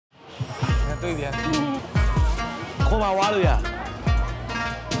对的。空嘛挖了呀。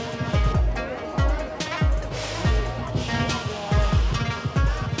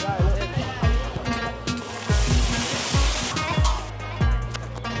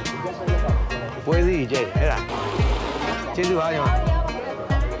不会是一件，哎啦，接住啊，兄弟。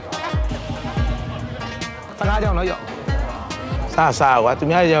15ကြောင်တော့ရောက်စားကွာသူ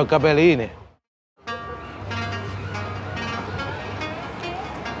များရောကပယ်လေးနေ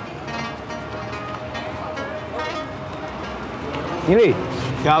ညီလေး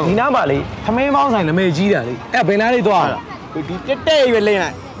ဒီနားမှာလေသမင်းမောင်းဆိုင်နမေကြီးတာလေအဲ့ဘယ်နားလေးသွားတာဒီတဲ့ရွယ်လင်းလို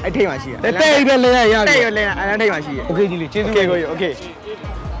က်အဲ့ထိပ်မှာရှိတယ်တဲ့ရွယ်လင်းလိုက်ရပြီတဲ့ရွယ်လင်းလိုက်အဲ့ထိပ်မှာရှိတယ်โอเคကြီးလေးကျေးဇူးကိုโอเค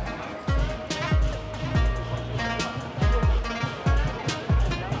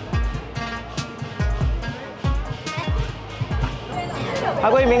အ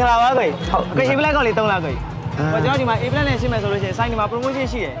ကိုမင်္ဂလာပါကိုအကို A plan ကောက်လေး3လားကိုကျွန်တော်ဒီမှာ A plan နဲ့ရှင်းမယ်ဆိုလို့ရှိရင် site ဒီမှာ promotion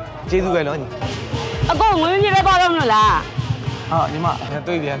ရှိတယ်ကျေးဇူးပဲနော်ညီအကိုငွေပြည့်ပဲသွားတော့မလို့လားဟုတ်ညီမ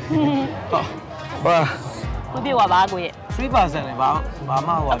တွေ့ပြန်ဟုတ်ဟာငွေပြည့်သွားပါကိုရဲ့ 3% လေဘာ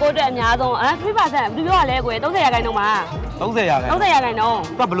မှဟိုအကိုအတွက်အများဆုံး3%ဘယ်လိုပြောရလဲကိုရဲ့30%ခိုင်နှုန်းပါ30%ခိုင်နှုန်းဘ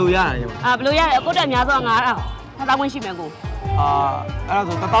ယ်လိုရတာလဲဘယ်လိုရလဲအကိုအတွက်အများဆုံး9000တောင်းခွင့်ရှိမယ်ကိုအဲ့ဒါ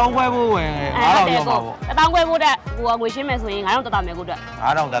ဆို1000ခွဲဖို့ဝင်9000ရောက်ပါပေါ့1000ခွဲဖို့တဲ့ကိုကငွေရှင်းမယ်ဆိုရင်9000တက်တာမယ်ကိုအတွက်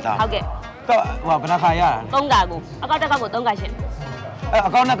9000တက်တာဟုတ်ကဲ့တော့ဟိုဘယ်နှခါရတာ3ခါကိုအကောက်တက်ကောက်ကို3ခါရှင်းအဲ့အ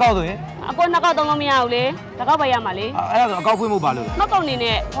ကောက်နှစ်ကောက်ဆိုရင်အကောက်နှစ်ကောက်သုံးလို့မရဘူးလေတစ်ကောက်ပဲရမှာလေအဲ့ဒါဆိုအကောက်ဖွင့်ဖို့ပါလို့မှတ်ပုံနေ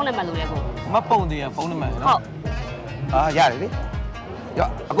နဲ့ဖုန်းနံပါတ်လိုလေကိုမှတ်ပုံတည်းဖုန်းနံပါတ်နော်ဟုတ်ရတယ်လေရ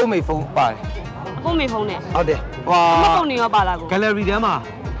အခုမိတ်ဖုန်းပါတယ်အခုမိတ်ဖုန်းနဲ့ဟုတ်တယ်ဟွာမှတ်ပုံနေရောပါလားကို gallery ထဲမှာ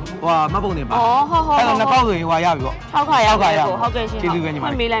ဟွာမှတ်ပုံနေပါဟုတ်အဲ့တော့နှစ်ကောက်ဆိုရင်ဟွာရပြီပေါ့6ခါရပြီကိုဟုတ်ကဲ့ရှင်းကျေးဇူးပဲညီမ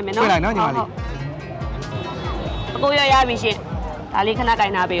လေးမေးလိုက်မယ်နော်ပြေးလိုက်နော်ညီမလေးအကိုရပြီရှင်းဒါလေးခဏက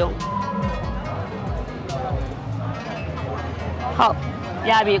င်နာပေးအောင်ဟုတ်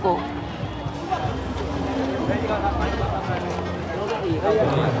ရပြီကို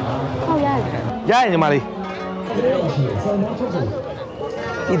ဟုတ်ရတယ်ညီမလေး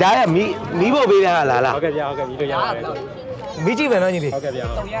ဒီဒါရမီးဖို့ပေးတာလားဟုတ်ကဲ့ဗျာဟုတ်ကဲ့ပြီးလို့ရပါတယ်မီးကြည့်မယ်နော်ညီလေးဟုတ်ကဲ့ဗျာ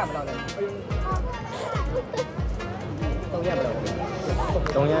300ဘယ်လောက်လဲ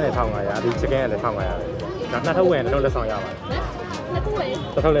300နဲ့1500ဒီ chicken နဲ့1500ပဲဒါနှစ်ထုပ်ဝင်တော့လက်ဆောင်ရပါတယ်နှစ်ထုပ်ဝင်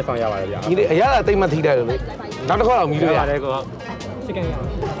တစ်ထုပ်လက်ဆောင်ရပါတယ်ဗျာညီလေးအရသာတိတ်မထိတယ်လို့လေနောက်တစ်ခေါက်တော့မီးလို့ရတယ်ကို chicken ရ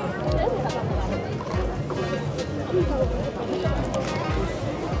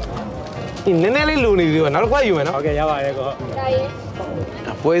ဒီနည်းနည်းလေးလူနေပြီနောက်တစ်ခါယူမယ်နော်ဟုတ်ကဲ့ရပါတယ်ကိုဒါရေး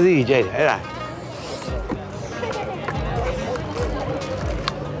ပွဲစီကြိုက်တယ်အဲ့ဒါ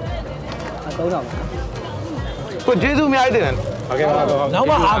3000ကိုကျေးဇူးအများကြီးတင်တယ်ဟုတ်ကဲ့ပါတော့နောက်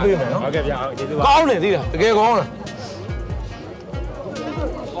မှအားပေးမယ်နော်ဟုတ်ကဲ့ဗျာကျေးဇူးပါကောင်းတယ်သိလားတကယ်ကောင်းတယ်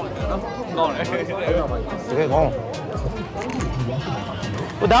ကောင်းတယ်တကယ်ကောင်း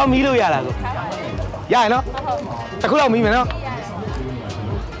ကိုတောင်းမီးလို့ရလားကိုရရနော်တစ်ခုတော့မီးမယ်နော်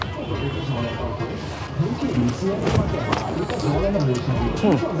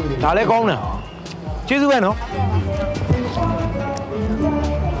ဒါလည်းကောင်းတယ်ကျေးဇူးပဲနော်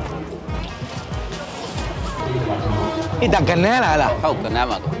အဲ့ဒါကနန်းလားဟုတ်ကနန်း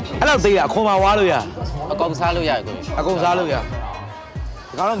ပါကိုအဲ့လောက်သေးတာအခွန်မှာဝါလို့ရအကုန်စားလို့ရတယ်ကိုအကုန်စားလို့ရ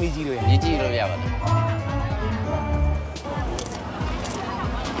ဒီကောင်တော့မြည်ကြည့်လို့ရမြည်ကြည့်လို့ရပါတယ်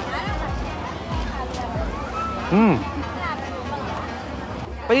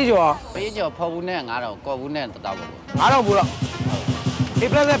ပေးကျော်ဖော်ဘူးနဲ့9000ကော်ဘူးနဲ့1000ပါကို9000ဘူးတော့A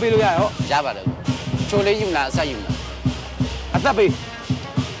plus နဲ့ပေးလို့ရရောရပါတယ်ချိုလေးယူလားအဆက်ယူလားအသက်ပေး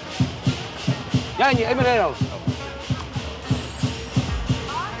ရရင်အဲ့မလဲတော့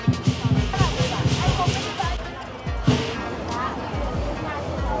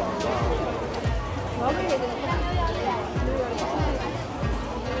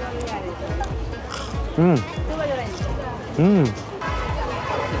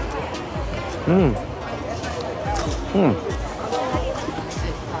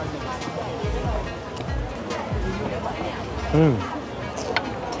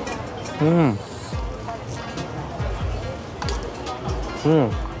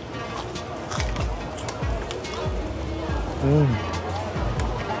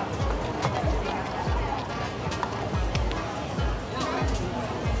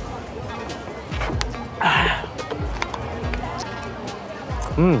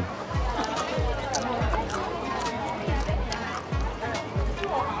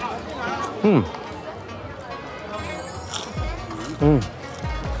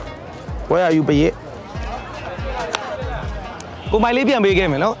Where are you ပေးကိုမိုင်လေးပြန်ပေးခဲ့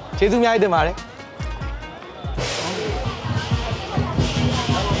မယ်နော်ကျေးဇူးအများကြီးတင်ပါတယ်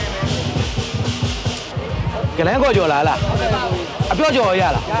ကလန်းကော်ကြော်လားအပြော့ကြော်ရ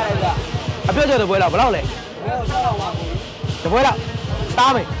လားရတယ်ဗျ အပြော့ကျော်တပွဲလောက်ဘယ်လောက်လဲတပွဲလောက်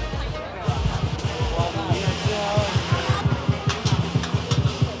သားမယ်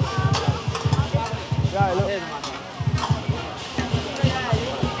ရတယ်လို့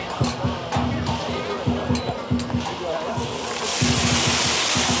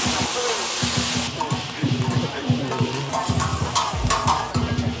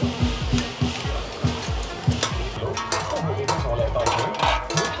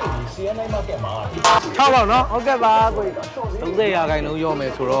6လောက်နော်ဟုတ်ကဲ့ပါကို30ရာခိုင်နှုန်းရောမ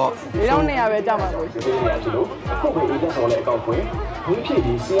ယ်ဆိုတော့400ပဲကြာမှာကိုဒီ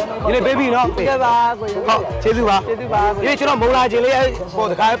လေးပေးပြီနော်ဟုတ်ကဲ့ပါကိုဟုတ်ကျေးဇူးပါဒီကျွန်တော်မုံလာခြင်းလေးပေါ်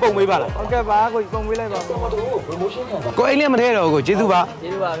တခါပုံမေးပါလားဟုတ်ကဲ့ပါကိုပုံမေးလိုက်ပါကိုအိမ်လေးမထဲတော့ကိုကျေးဇူးပါခ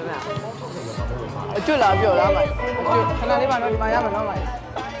င်ဗျအကျွတ်လာပြောလားမိုင်အကျွတ်ခဏလေးပါနော်ဒီမှာရမယ်နော်မိုင်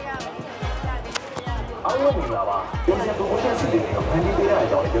အားလုံးမင်္ဂလာပါဒီနေ့တော့ဘုရားစီလေးကိုဖန်တီးပေးရတဲ့အ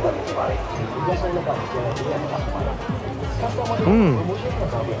ကြောင်းလေးပြောပြပေးချင်ပါတယ်ဒီရက်ဆိုင်လက်ကပြောပြရမှာပါpromotion က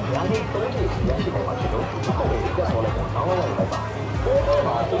စားပြီးအများကြီးတိုးချရရှိနိုင်မှာဖြစ်လို့အခုလည်းဒီကဆော်လိုက်ကိုတောင်းလိုက်လိုက်ပါဒီ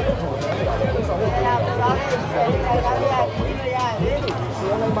မှာဒီလိုထုံးနေတာလည်းဆော်လိုက်တာပါစားတယ်ဒီရတယ်စီ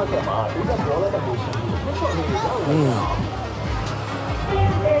ယမ်မာကမှာဒီကဆော်လိုက်တဲ့ကိုရှိတယ်ဆော်လိုက်တာ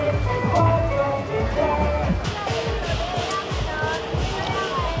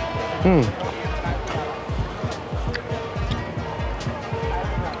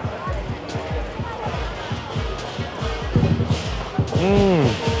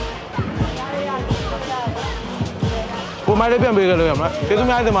ကိုမလေးပြန်ပေးကြလို့ရမလားကျေးဇူး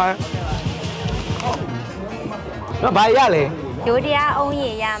များတင်ပါတယ်နော်ဘာရလဲယိုဒီယာအုံးရ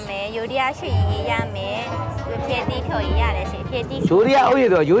ည်ရမယ်ယိုဒီယာရွှေရည်ရမယ်ဖြည့်တီးဖြော်ရည်ရတယ်ရှင်ဖြည့်တီးယိုဒီယာအုံးရည်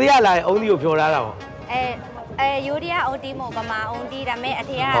ဆိုယိုဒီယာလာရင်အုံးတီကိုဖြော်ထားတာပေါ့ယိုဒီယာအုံးတီမို့ဗမာအုံးတီဒါပေမဲ့အ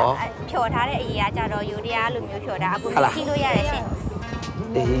ထက်ကဖြော်ထားတဲ့အရာကြတော့ယိုဒီယာလိုမျိုးဖြော်တာအခုကြည့်လို့ရတယ်ရှင်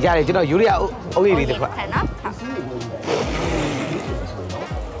အေးရတယ်ကျွန်တော်ယိုဒီယာအုံးရည်လေးတစ်ခွက်နော်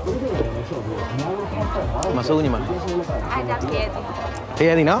မစိုးညီမအားကြောင့်ဖြည့်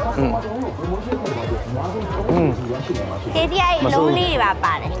တီးနော်တီးတီးအဲ့လုံးလေးတွေပါ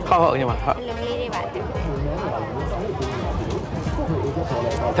ပါတယ်ဟုတ်ညီမဟုတ်လုံးလေးတွေပါတယ်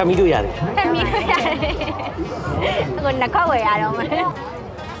ထမီးတို့ရတယ်ထမီးတို့ရတယ်အခုနှစ်ခေါက်ဝယ်ရတော့မယ်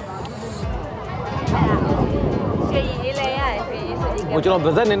ရွှေရည်လေးလည်းရတယ်ရွှေရည်ဆိုရင်ဟိုကျွန်တော်ဗ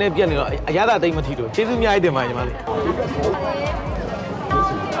ဇက်နည်းနည်းပြက်နေတော့အရသာတိတ်မထီတော့ကျေးဇူးအများကြီးတင်ပါညီမလေး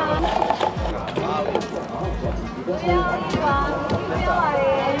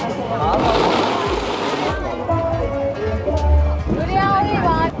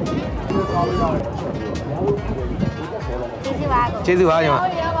ကျေးဇူးပါညီမ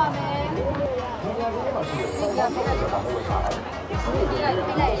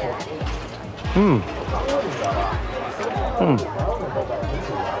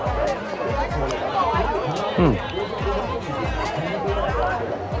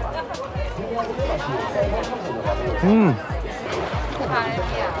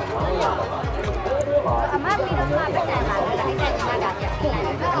အမပြီးတော့မှပတ်စံလာတော့အဲ့ဒါက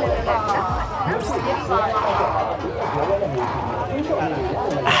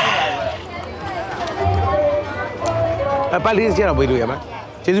ပြပတ်လေးကျတော့ပေးလို့ရမှာ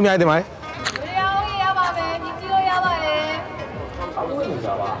ကျေးဇူးများတင်ပါတယ်ရပါမယ်မြည်ကြည့်လို့ရပါတယ်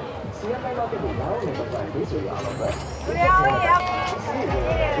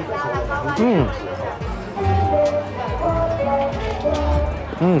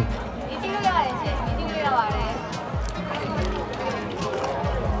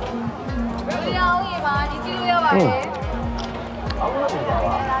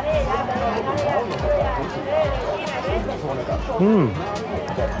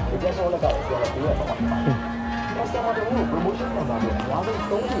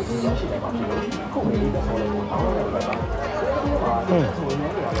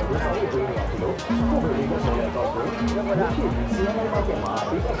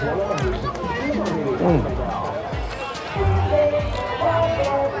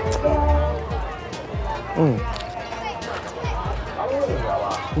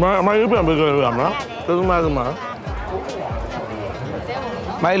မိုင်းပြန်ပေးကြလို့ရမလားကျေးဇူးများတင်ပါတယ်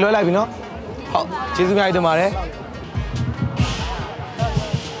မိုင်းလွှဲလိုက်ပြီနော်ဟုတ်ကျေးဇူးများတင်ပါတယ်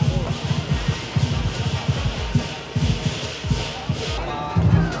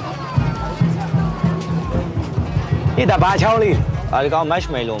ဒီဒါဘာချောင်းလေးဒီကောင်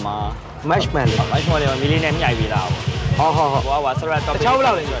marshmallow မှာ marshmallow မှာမီလီနဲ့မြှိုက်ပေးတာပေါ့ဟုတ်ဟိုကဆရက်တော့ချောင်းဘယ်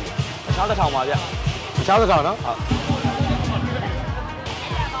လောက်လဲချောင်းတစ်ထောင်ပါဗျချောင်းတစ်ထောင်နော်ဟုတ်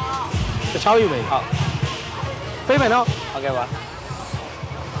ချောင်းယူမယ်ဟုတ်ဖိမယ်နော်ဟုတ်ကဲ့ပါဟ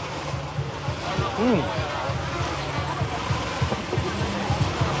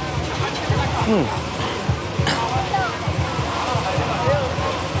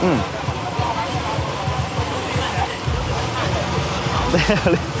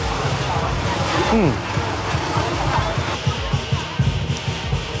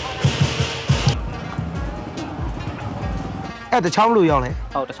တချောင်းလို့ရောက်လဲ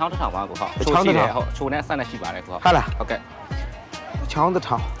ဟုတ်တချောင်းတစ်ထောင်ပါကိုဟုတ်ချိုးရှိတယ်ဟုတ်ချိုးနဲ့ဆက်နဲ့ရှိပါတယ်ကိုဟုတ်ဟုတ်ကဲ့ ချောင်းတစ်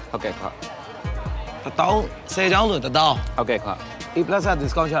ထောင် ဟုတ်ကဲ့ဟုတ်1000 10ချောင်းဆို1000 ဟုတ်ကဲ့ဟုတ် A+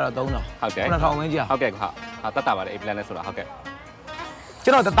 discount ချတော့3000ဟုတ်ကဲ့9000ဝန်းကျင် ဟုတ်ကဲ့ဟုတ်တတ်တာပါတယ် A+ လဲဆိုတာဟုတ်ကဲ့ကျွ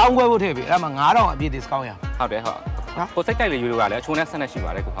န်တော်1000ခွဲဖို့ထည့်ပြီအဲ့မှာ9000အပြည့် discount ရဟုတ်တယ်ဟုတ်ကိုစိတ်ကြိုက်လေယူလို့ကလည်းချိုးနဲ့ဆက်နဲ့ရှိ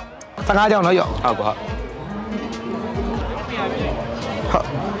ပါတယ်ကိုဟုတ်15ချောင်းတော့ရောက်ဟုတ်ကိုဟုတ်ဟုတ်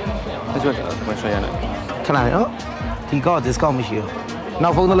ဒါဆိုတော့မဆွဲရနဲ့ခဏလေးနော်ဒီကော discount မရှိဘူးနော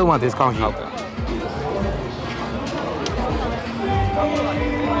က်ဖုန်းတစ်လုံးမှာ discount ရှိဟုတ်ကဲ့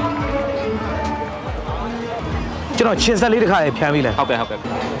ကျွန်တော်ချင်းဆက်လေးတစ်ခါဖြန်းပြီးလဲဟုတ်ကဲ့ဟုတ်ကဲ့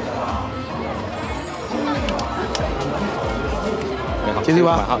ကျေးဇူး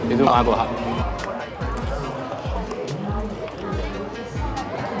ပါဟုတ်ကျေးဇူးပါကိုဟုတ်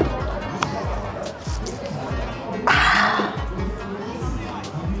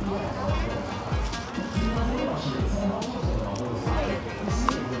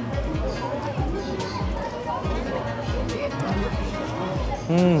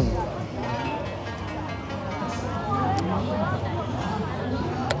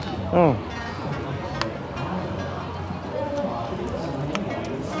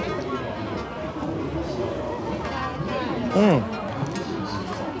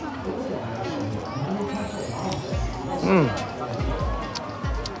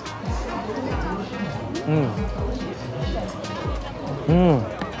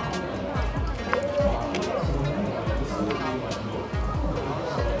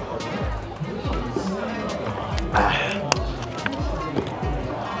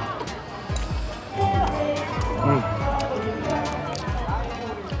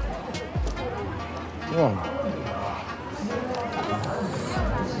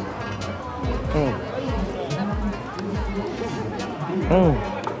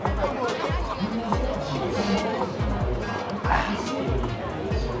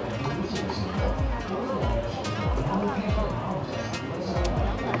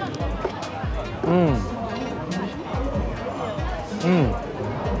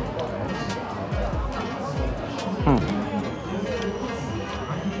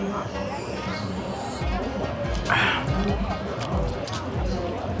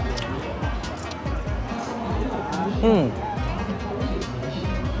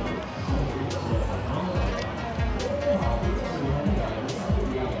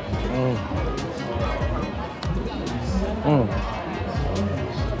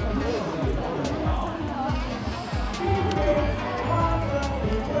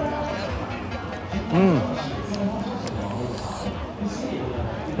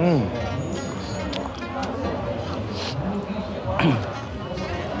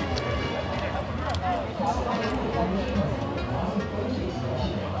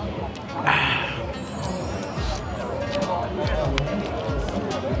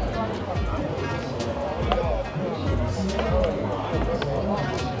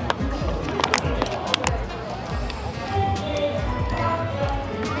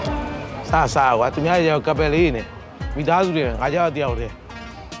စားကွာသူများရောကပယ်လေးနေမိသားစုတွေငါကြောက်တယောက်တည်း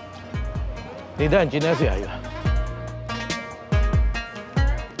နေတတ်ကျင်းနေเสียရည်